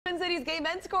Cities Gay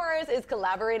Men's Chorus is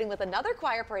collaborating with another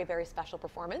choir for a very special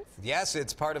performance. Yes,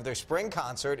 it's part of their spring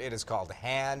concert. It is called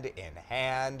Hand in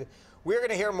Hand. We're going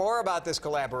to hear more about this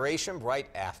collaboration right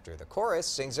after the chorus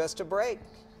sings us to break.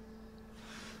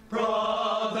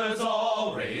 Brothers,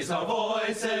 all raise our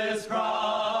voices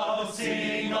proud,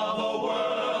 sing of a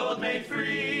world made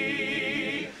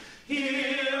free.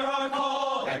 Hear our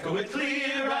call, echo it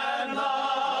clear and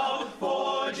loud,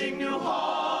 forging new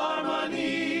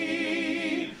harmony.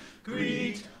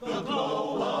 Greet the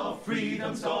glow of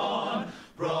freedom's dawn.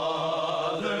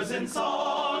 Brothers in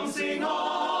song sing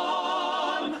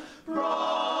on. Brothers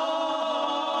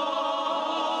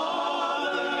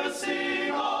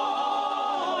sing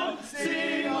on,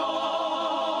 sing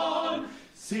on.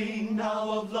 Sing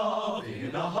now of love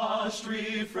in a hushed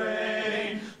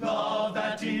refrain, love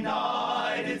that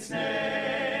denied its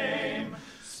name.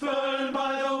 Spurned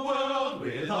by the world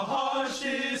with a harsh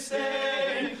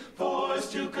disdain,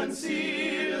 forced to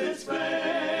conceal its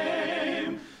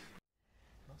flame.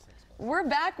 We're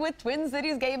back with Twin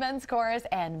Cities Gay Men's Chorus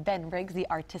and Ben Riggs, the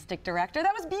artistic director.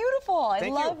 That was beautiful. I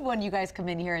love when you guys come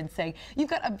in here and say, you've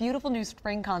got a beautiful new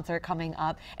spring concert coming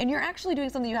up, and you're actually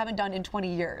doing something you haven't done in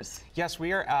 20 years. Yes,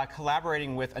 we are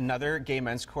collaborating with another gay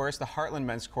men's chorus, the Heartland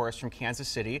Men's Chorus from Kansas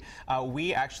City.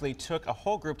 We actually took a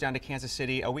whole group down to Kansas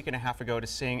City a week and a half ago to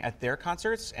sing at their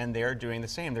concerts, and they're doing the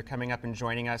same. They're coming up and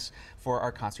joining us for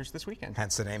our concerts this weekend.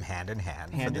 Hence the name Hand in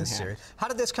Hand for this series. How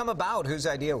did this come about? Whose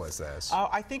idea was this?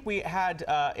 I think we had,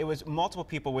 it was multiple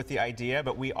people with the idea,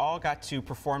 but we all got to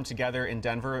perform together in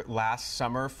Denver last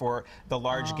summer for the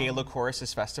large Gala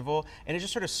Choruses Festival, and it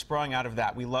just sort of sprung out of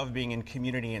that. We love being in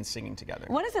community and singing together.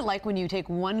 What is it like when you take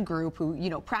one group who, you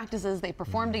know, practices, they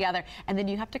perform together, and then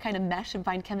you have to kind of mesh and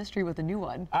find chemistry with a new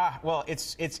one? Well,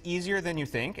 it's easier than you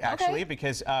think, actually,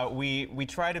 because we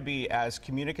try to be as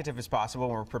communicative as possible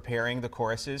when we're preparing the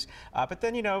choruses, but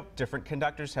then, you know, different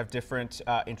conductors have different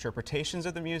interpretations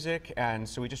of the music, and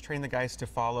so we just train the guys to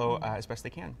follow as best they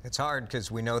can. It's hard because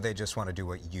we know they just want to do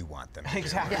what you want them to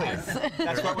exactly. do. Yes.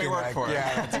 That's what we work for.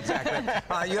 Yeah, that's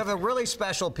exactly. You have a really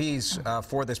special piece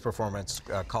for this performance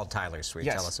called Tyler's Suite.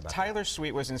 Yes, Tell us about Tyler's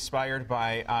Suite was inspired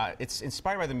by, it's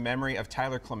inspired by the memory of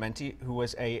Tyler Clementi, who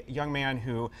was a young man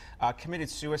who committed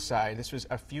suicide. This was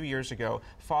a few years ago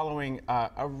following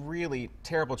a really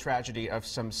terrible tragedy of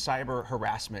some cyber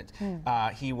harassment.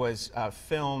 He was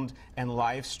filmed and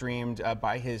live streamed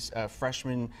by his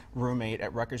freshman roommate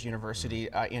at Rutgers University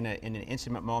in an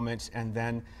intimate moment, and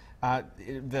then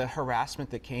the harassment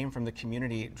that came from the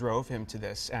community drove him to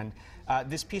this. And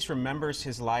this piece remembers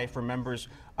his life, remembers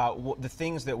the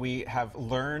things that we have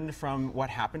learned from what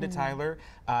happened to Tyler.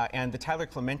 And the Tyler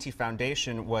Clementi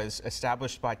Foundation was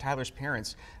established by Tyler's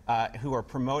parents, who are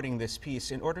promoting this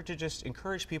piece in order to just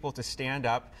encourage people to stand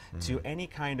up to any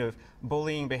kind of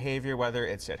bullying behavior, whether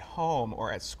it's at home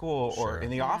or at school or in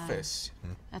the office.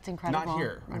 That's incredible. Not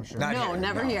here, I'm sure. No,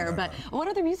 never here. But what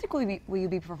other music will you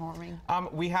be performing?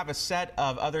 We have a set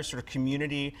of other sort of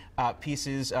community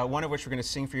pieces, one of which we're going to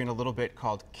sing for you in a little bit,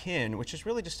 called Kin, which is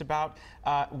really just about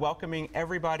welcoming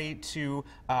everybody to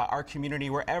our community,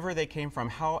 wherever they came from,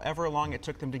 however long it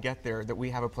took them to get there, that we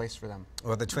have a place for them.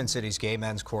 Well, the Twin Cities Gay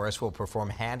Men's Chorus will perform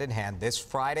Hand in Hand this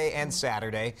Friday and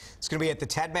Saturday. It's going to be at the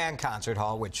Ted Mann Concert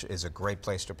Hall, which is a great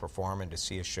place to perform and to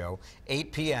see a show.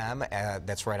 8 p.m.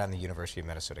 That's right on the University of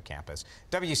Minnesota campus.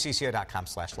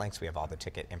 WCCO.com/links. We have all the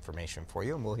ticket information for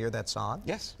you, and we'll hear that song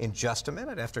in just a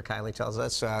minute after Kylie tells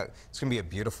us. It's going to be a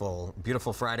beautiful,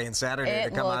 beautiful Friday and Saturday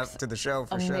to come out to the show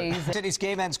for sure. Cities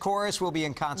Gay Men's Chorus will be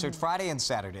in concert Friday and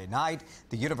Saturday night.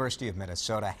 The University of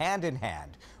Minnesota, hand in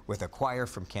hand with a choir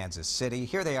from Kansas City.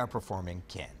 Here they are performing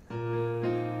Kin.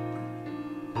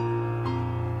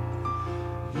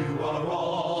 You are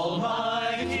all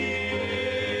my kin.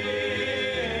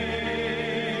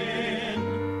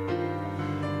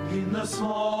 In the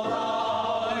small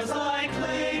hours I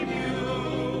claim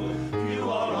you. You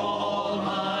are all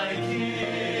my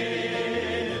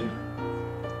kin.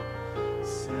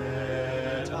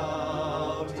 Set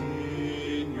out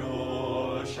in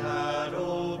your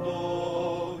shadow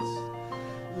boats.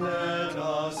 Let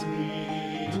us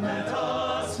meet, let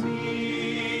us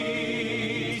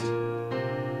meet.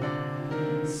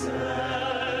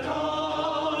 Set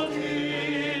out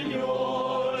in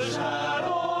your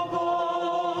shadow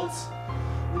boats.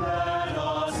 Let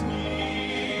us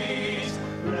meet,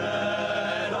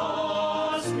 let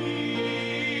us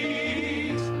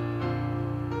meet.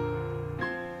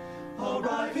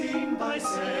 Arriving by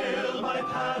sail, by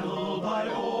paddle, by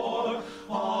oar,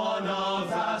 on a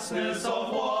vastness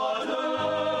of water,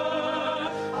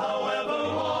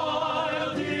 however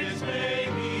wild it may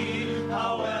be,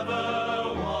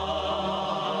 however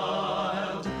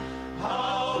wild,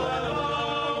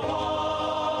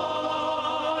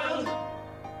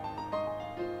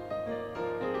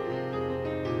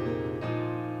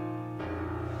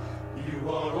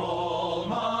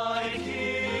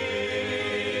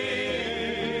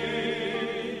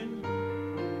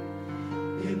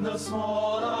 the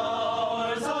small